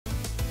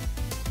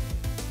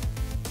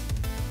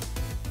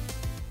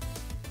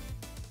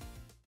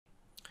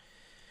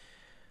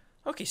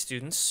Okay,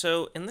 students,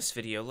 so in this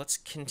video, let's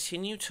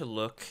continue to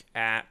look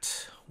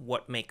at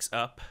what makes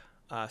up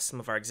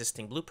some of our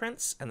existing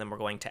blueprints, and then we're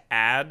going to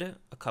add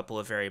a couple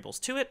of variables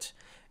to it,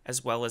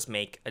 as well as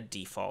make a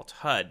default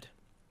HUD.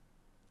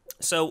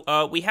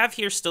 So we have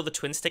here still the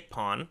twin stick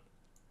pawn,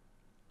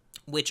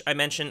 which I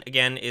mentioned,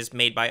 again, is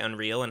made by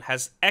Unreal and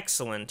has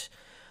excellent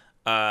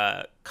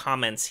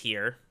comments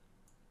here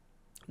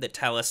that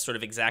tell us sort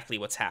of exactly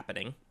what's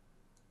happening.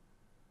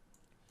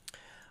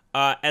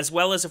 As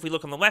well as if we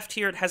look on the left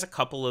here, it has a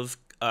couple of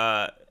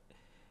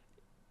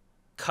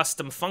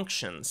custom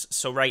functions.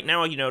 So right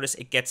now you notice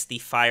it gets the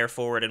fire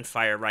forward and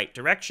fire right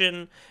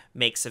direction,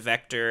 makes a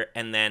vector,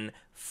 and then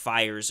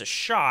fires a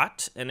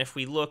shot. And if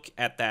we look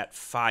at that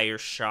fire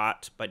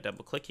shot by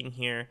double clicking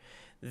here,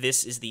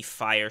 this is the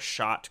fire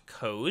shot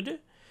code.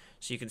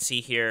 So you can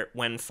see here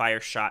when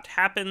fire shot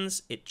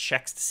happens, it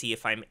checks to see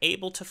if I'm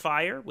able to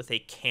fire with a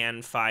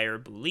can fire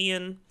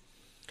boolean.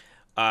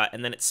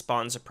 And then it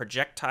spawns a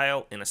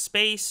projectile in a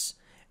space,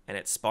 and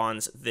it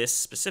spawns this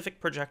specific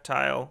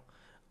projectile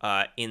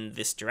in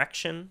this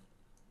direction.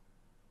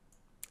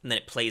 And then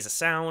it plays a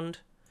sound,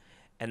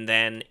 and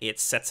then it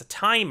sets a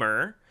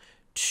timer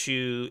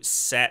to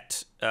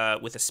set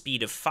with a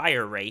speed of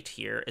fire rate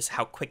here is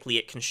how quickly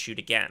it can shoot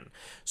again.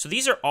 So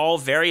these are all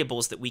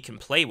variables that we can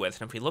play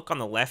with. And if we look on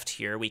the left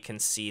here, we can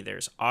see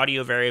there's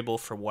audio variable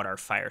for what our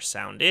fire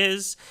sound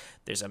is.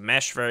 There's a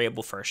mesh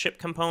variable for a ship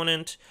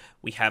component.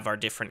 We have our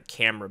different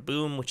camera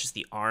boom, which is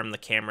the arm the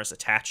camera is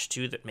attached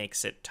to that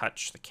makes it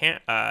touch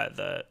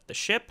the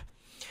ship,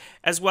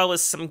 as well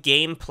as some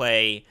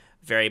gameplay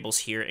variables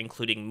here,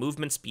 including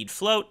movement speed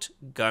float,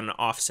 gun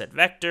offset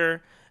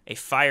vector, a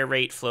fire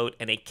rate float,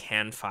 and a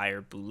can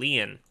fire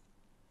boolean.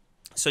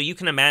 So you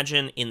can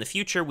imagine in the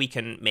future we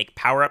can make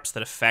power-ups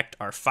that affect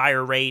our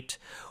fire rate,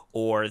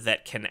 or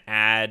that can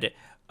add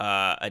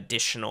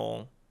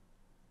additional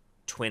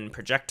twin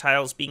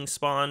projectiles being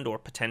spawned, or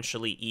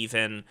potentially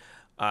even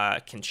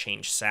can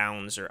change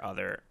sounds or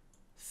other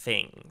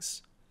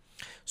things.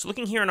 So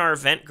looking here in our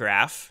event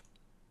graph,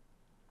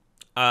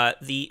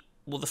 the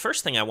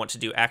first thing I want to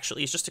do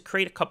actually is just to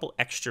create a couple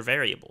extra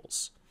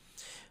variables.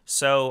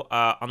 So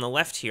on the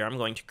left here, I'm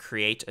going to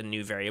create a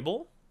new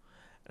variable,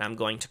 and I'm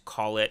going to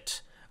call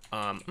it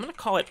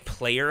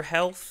player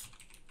health.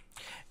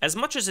 As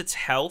much as it's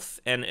health,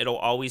 and it'll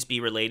always be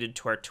related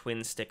to our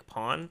twin stick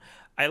pawn,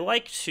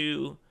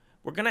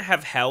 we're going to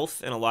have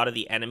health in a lot of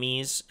the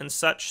enemies and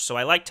such, so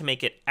I like to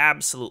make it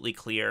absolutely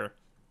clear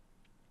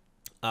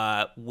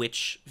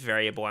which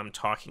variable I'm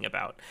talking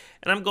about.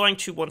 And I'm going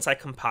to, once I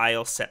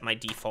compile, set my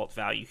default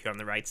value here on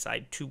the right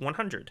side to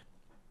 100.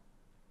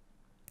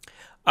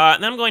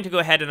 Then I'm going to go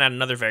ahead and add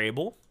another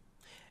variable,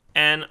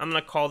 and I'm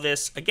going to call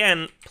this,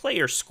 again,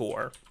 player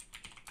score.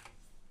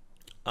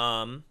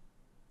 Because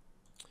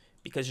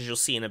as you'll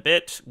see in a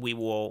bit, we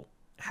will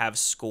have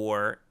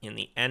score in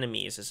the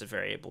enemies as a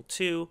variable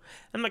too.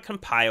 I'm going to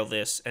compile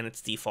this, and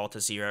its default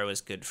to 0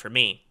 is good for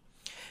me.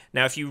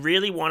 Now, if you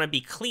really want to be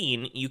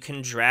clean, you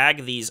can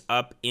drag these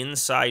up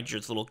inside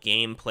your little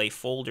gameplay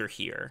folder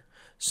here.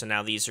 So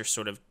now these are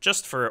sort of,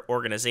 just for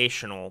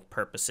organizational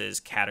purposes,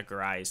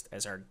 categorized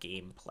as our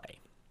gameplay.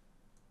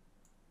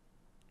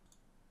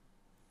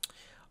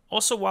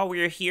 Also, while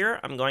we're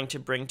here, I'm going to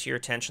bring to your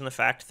attention the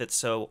fact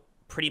that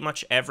pretty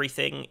much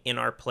everything in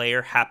our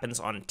player happens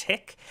on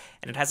tick,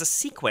 and it has a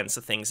sequence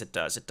of things it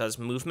does. It does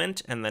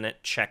movement, and then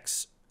it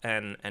checks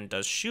and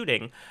does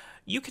shooting.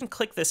 You can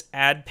click this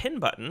add pin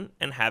button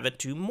and have it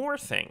do more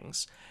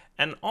things.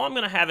 And all I'm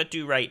going to have it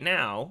do right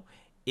now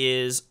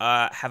is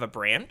have a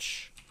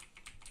branch.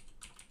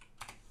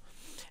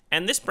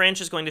 And this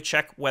branch is going to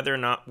check whether or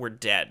not we're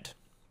dead.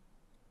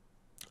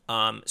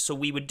 So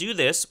we would do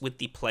this with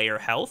the player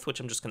health, which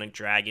I'm just going to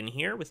drag in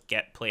here with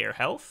get player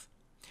health.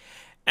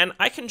 And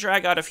I can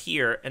drag out of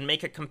here and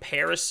make a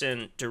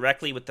comparison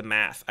directly with the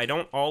math. I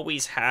don't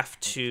always have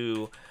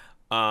to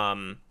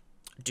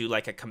do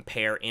like a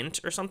compare int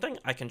or something.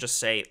 I can just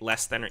say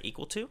less than or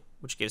equal to,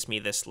 which gives me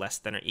this less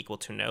than or equal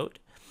to node.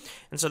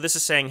 And so this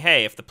is saying,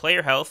 hey, if the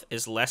player health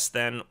is less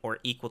than or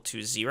equal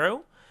to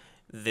 0,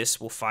 this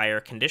will fire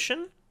a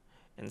condition.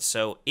 And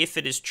so if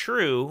it is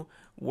true,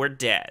 we're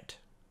dead.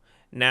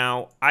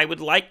 Now, I would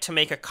like to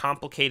make a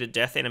complicated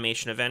death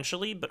animation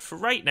eventually, but for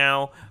right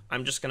now,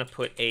 I'm just going to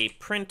put a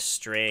print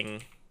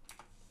string,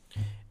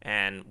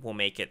 and we'll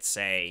make it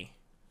say,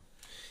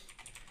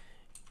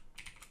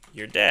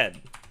 you're dead.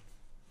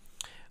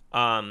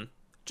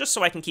 Just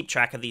so I can keep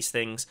track of these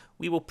things,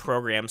 we will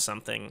program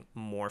something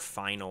more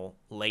final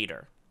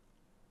later.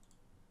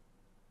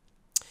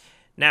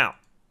 Now,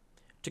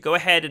 to go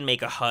ahead and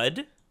make a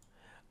HUD,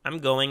 I'm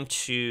going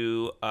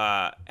to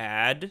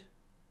add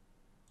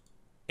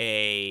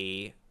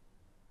a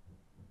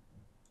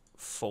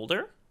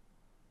folder,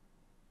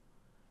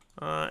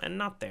 and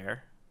not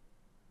there,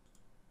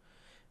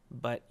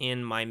 but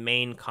in my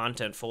main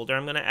content folder,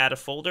 I'm going to add a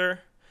folder,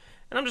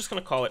 and I'm just going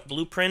to call it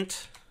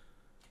blueprint.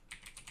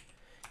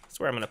 That's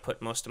where I'm going to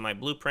put most of my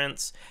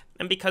blueprints.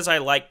 And because I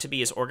like to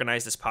be as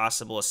organized as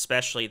possible,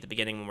 especially at the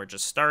beginning when we're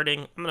just starting,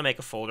 I'm going to make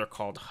a folder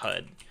called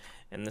HUD.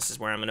 And this is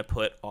where I'm going to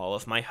put all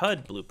of my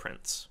HUD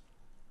blueprints.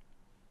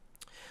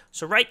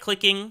 So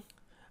right-clicking,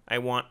 I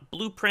want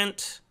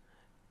blueprint,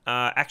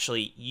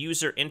 actually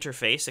user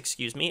interface,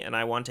 excuse me, and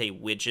I want a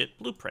widget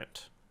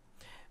blueprint.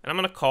 And I'm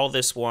going to call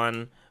this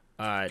one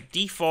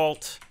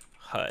default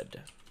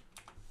HUD.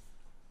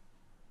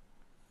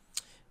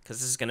 Because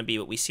this is going to be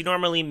what we see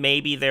normally.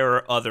 Maybe there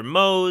are other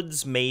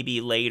modes, maybe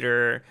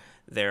later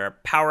there are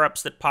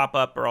power-ups that pop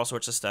up or all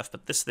sorts of stuff,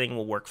 but this thing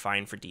will work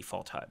fine for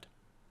default HUD.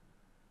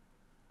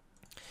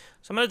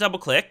 So I'm going to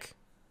double-click,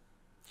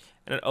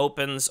 and it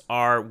opens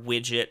our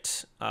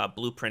widget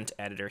blueprint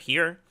editor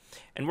here.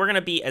 And we're going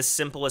to be as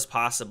simple as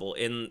possible.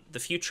 In the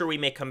future, we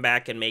may come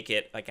back and make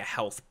it like a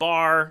health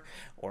bar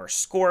or a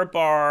score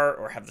bar,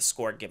 or have the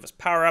score give us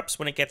power-ups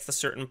when it gets to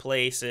certain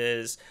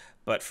places.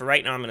 But for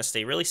right now, I'm going to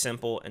stay really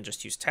simple and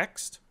just use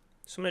text.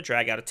 So I'm going to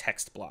drag out a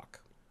text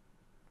block.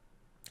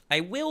 I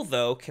will,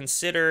 though,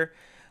 consider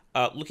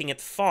looking at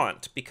the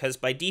font, because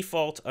by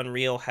default,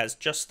 Unreal has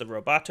just the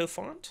Roboto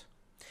font.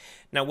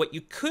 Now, what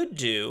you could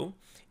do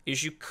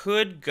is you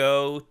could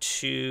go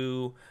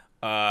to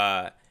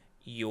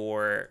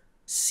your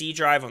C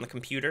drive on the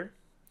computer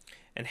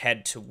and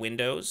head to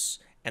Windows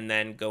and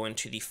then go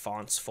into the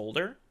fonts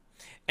folder.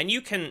 And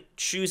you can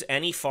choose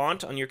any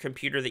font on your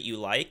computer that you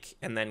like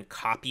and then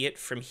copy it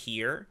from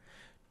here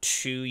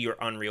to your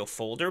Unreal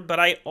folder. But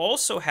I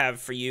also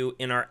have for you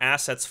in our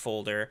assets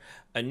folder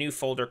a new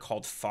folder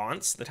called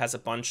fonts that has a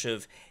bunch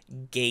of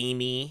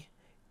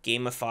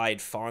gamified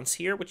fonts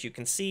here, which you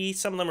can see.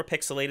 Some of them are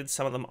pixelated,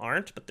 some of them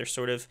aren't, but they're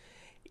sort of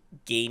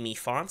gamey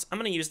fonts. I'm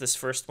going to use this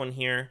first one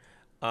here,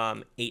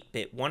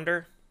 8-Bit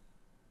Wonder.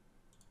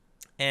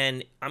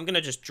 And I'm going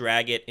to just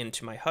drag it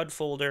into my HUD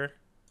folder.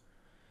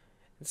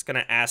 It's going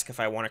to ask if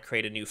I want to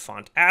create a new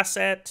font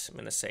asset. I'm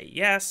going to say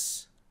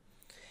yes.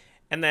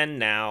 And then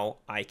now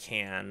I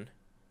can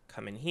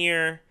come in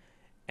here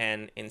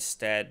and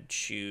instead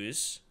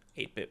choose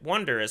 8-Bit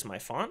Wonder as my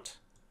font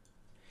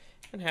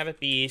and have it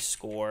be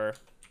score.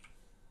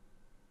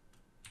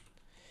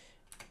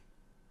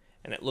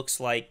 And it looks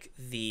like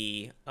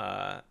the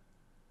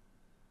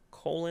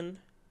colon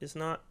is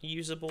not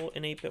usable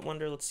in 8-Bit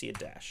Wonder. Let's see a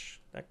dash.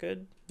 That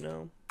good?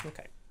 No?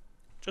 Okay.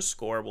 Just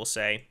score, we'll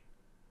say.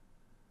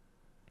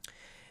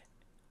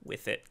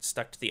 With it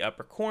stuck to the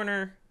upper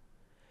corner.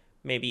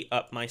 Maybe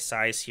up my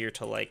size here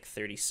to like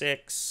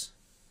 36.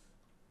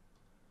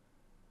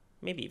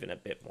 Maybe even a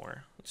bit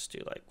more. Let's do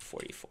like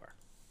 44.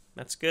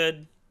 That's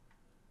good.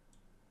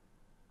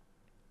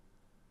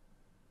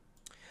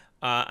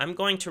 I'm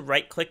going to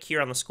right-click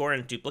here on the score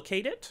and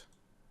duplicate it.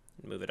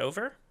 Move it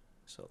over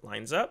so it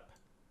lines up.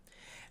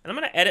 And I'm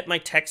going to edit my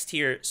text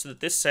here so that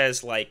this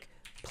says like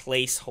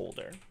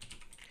placeholder.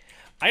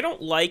 I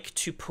don't like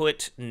to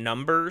put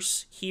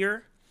numbers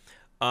here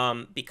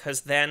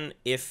because then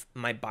if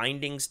my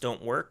bindings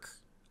don't work,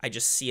 I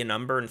just see a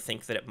number and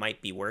think that it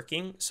might be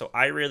working. So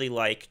I really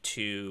like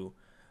to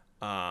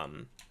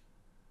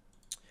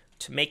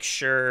make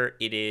sure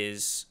it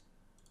is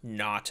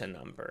not a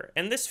number.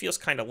 And this feels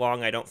kind of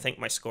long. I don't think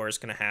my score is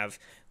going to have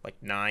like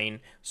 9.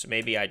 So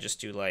maybe I just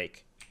do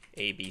like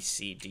A, B,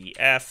 C, D,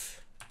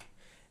 F.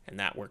 And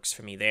that works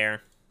for me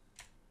there.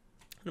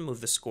 I'm going to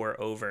move the score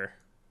over.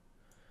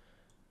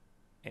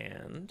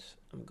 And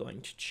I'm going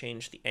to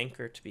change the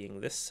anchor to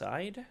being this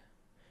side,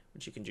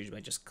 which you can do by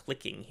just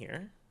clicking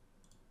here.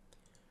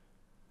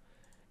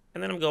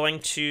 And then I'm going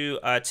to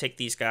take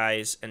these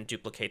guys and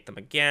duplicate them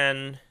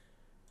again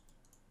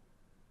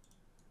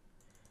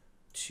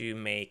to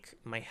make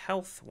my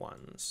health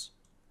ones.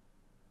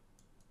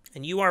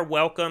 And you are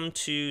welcome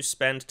to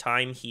spend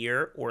time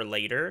here or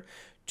later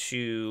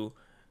to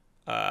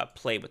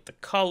play with the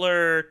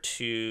color,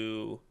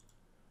 to,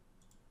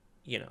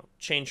 you know,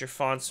 change your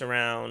fonts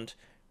around,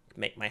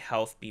 make my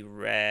health be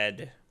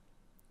red.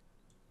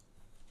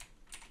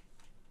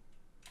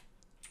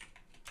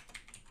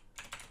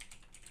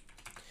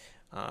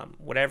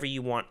 Whatever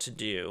you want to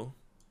do.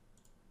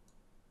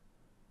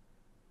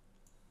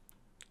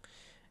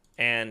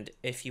 And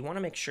if you want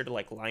to make sure to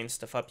like line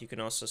stuff up, you can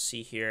also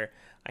see here,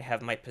 I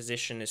have my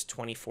position is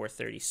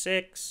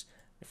 2436.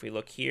 If we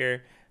look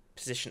here,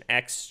 position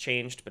X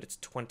changed, but it's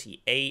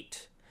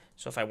 28.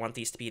 So if I want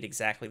these to be at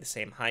exactly the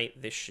same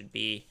height, this should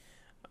be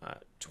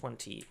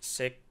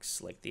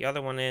 26 like the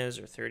other one is,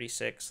 or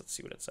 36. Let's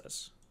see what it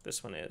says.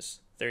 This one is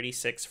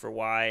 36 for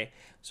Y,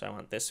 so I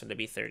want this one to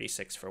be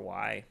 36 for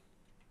Y.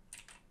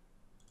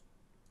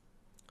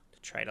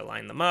 To try to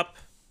line them up.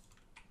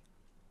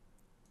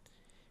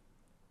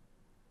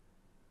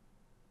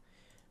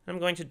 I'm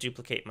going to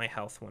duplicate my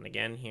health one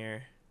again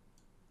here.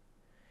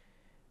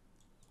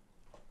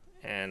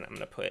 And I'm going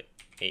to put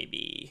A,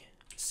 B,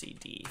 C,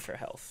 D for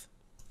health.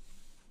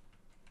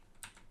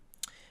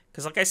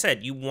 Because like I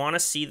said, you want to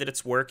see that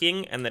it's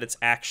working and that it's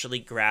actually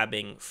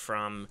grabbing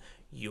from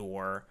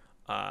your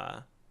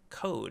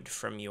code,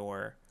 from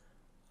your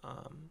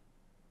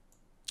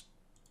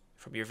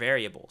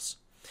variables.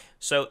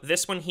 So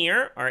this one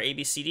here, our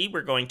ABCD,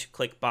 we're going to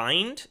click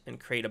bind and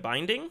create a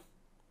binding.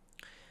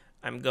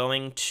 I'm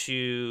going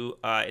to,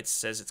 it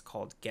says it's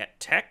called get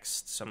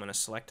text, so I'm going to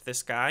select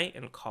this guy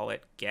and call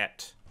it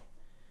get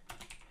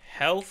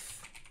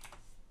health.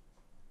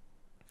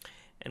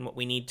 And what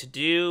we need to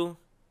do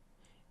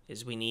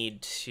is we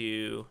need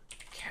to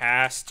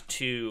cast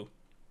to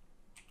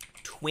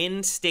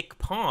twin stick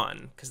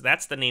pawn, because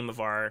that's the name of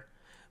our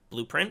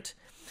blueprint.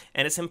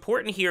 And it's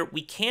important here,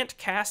 we can't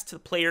cast to the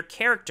player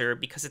character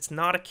because it's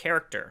not a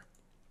character.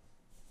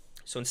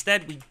 So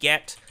instead we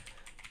get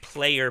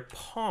player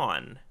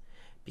pawn,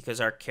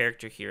 because our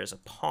character here is a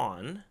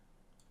pawn.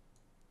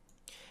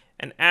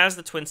 And as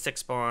the twin stick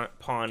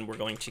pawn, we're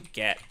going to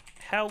get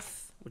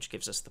health, which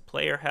gives us the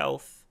player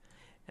health.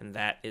 And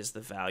that is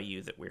the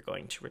value that we're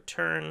going to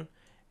return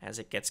as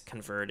it gets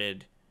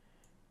converted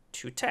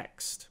to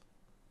text.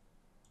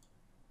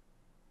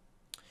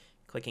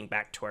 Clicking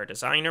back to our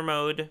designer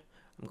mode,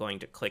 I'm going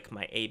to click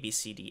my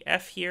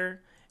ABCDF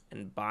here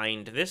and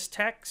bind this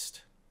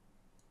text.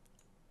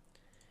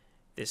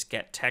 This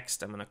get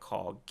text I'm going to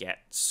call get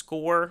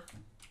score.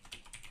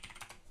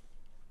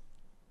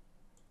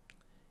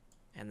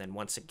 And then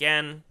once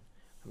again,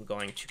 I'm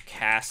going to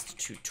cast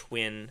to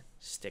twin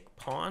stick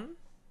pawn.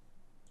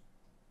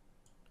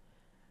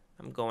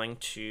 I'm going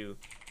to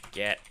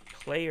get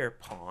player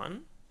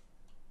pawn.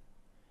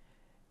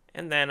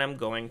 And then I'm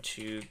going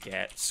to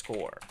get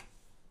score,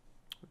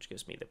 which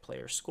gives me the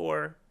player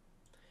score.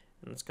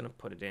 And it's going to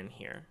put it in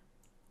here,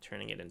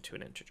 turning it into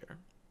an integer.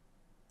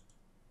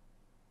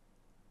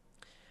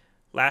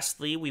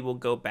 Lastly, we will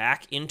go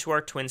back into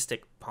our twin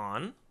stick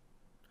pawn.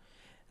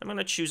 I'm going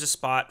to choose a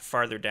spot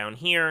farther down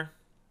here.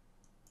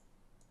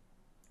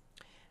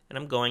 And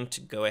I'm going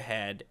to go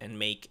ahead and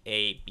make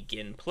a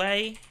begin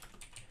play,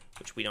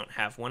 which we don't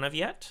have one of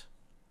yet.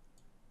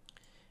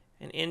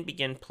 And in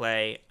begin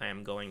play, I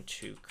am going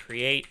to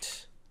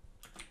create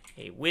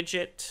a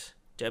widget,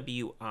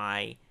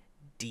 WID-GET,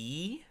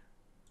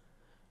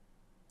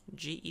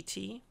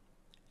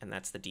 and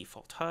that's the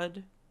default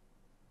HUD.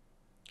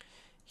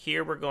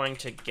 Here we're going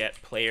to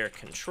get player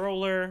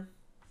controller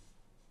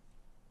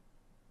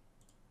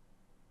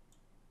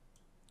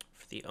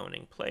for the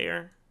owning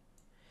player.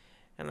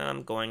 And then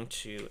I'm going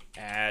to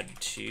add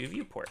to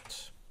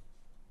viewport.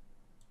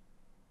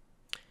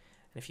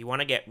 And if you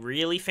want to get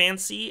really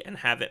fancy and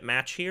have it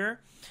match here,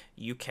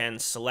 you can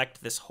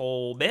select this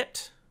whole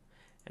bit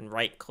and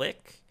right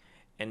click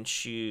and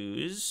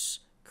choose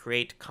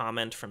create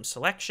comment from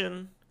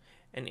selection.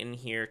 And in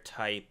here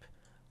type,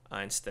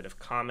 instead of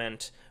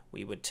comment,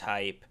 we would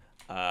type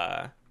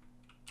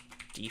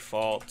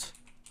default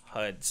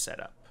HUD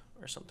setup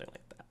or something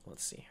like that.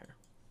 Let's see here.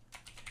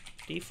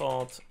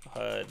 Default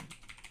HUD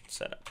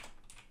setup.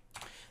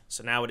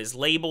 So now it is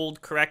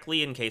labeled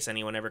correctly in case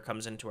anyone ever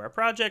comes into our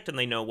project and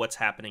they know what's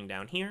happening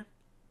down here.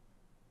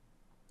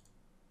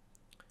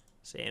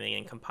 Saving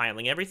and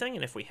compiling everything,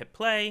 and if we hit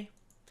play,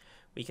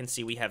 we can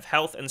see we have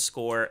health and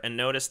score, and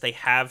notice they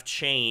have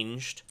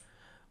changed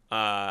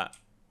to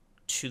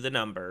the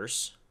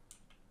numbers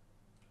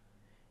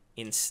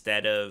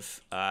instead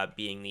of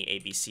being the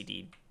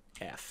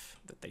ABCDF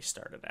that they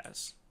started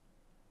as.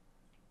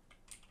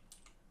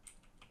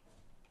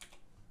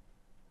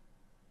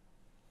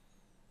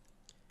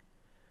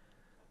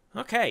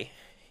 Okay,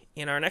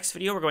 in our next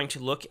video, we're going to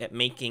look at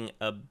making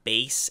a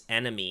base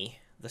enemy,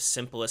 the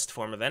simplest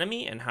form of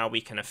enemy, and how we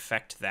can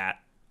affect that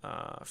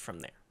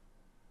from there.